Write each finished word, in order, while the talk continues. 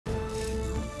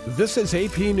This is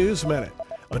AP News Minute.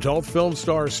 Adult film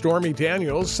star Stormy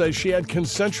Daniels says she had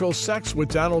consensual sex with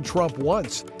Donald Trump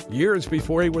once, years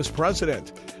before he was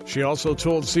president. She also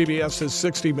told CBS's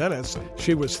 60 Minutes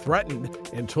she was threatened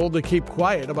and told to keep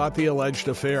quiet about the alleged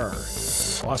affair.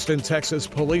 Austin, Texas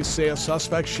police say a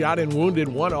suspect shot and wounded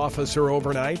one officer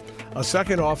overnight. A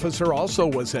second officer also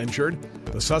was injured.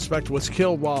 The suspect was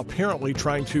killed while apparently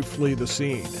trying to flee the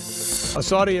scene. A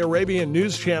Saudi Arabian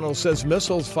news channel says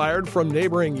missiles fired from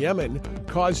neighboring Yemen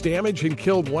caused damage and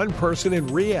killed one person in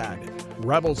Riyadh.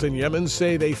 Rebels in Yemen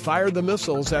say they fired the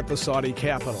missiles at the Saudi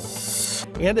capital.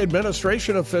 And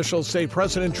administration officials say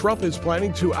President Trump is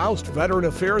planning to oust Veteran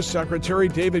Affairs Secretary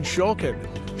David Shulkin.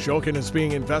 Shulkin is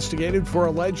being investigated for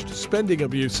alleged spending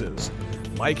abuses.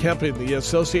 Mike Hempin, The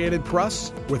Associated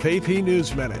Press, with AP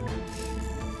News Minute.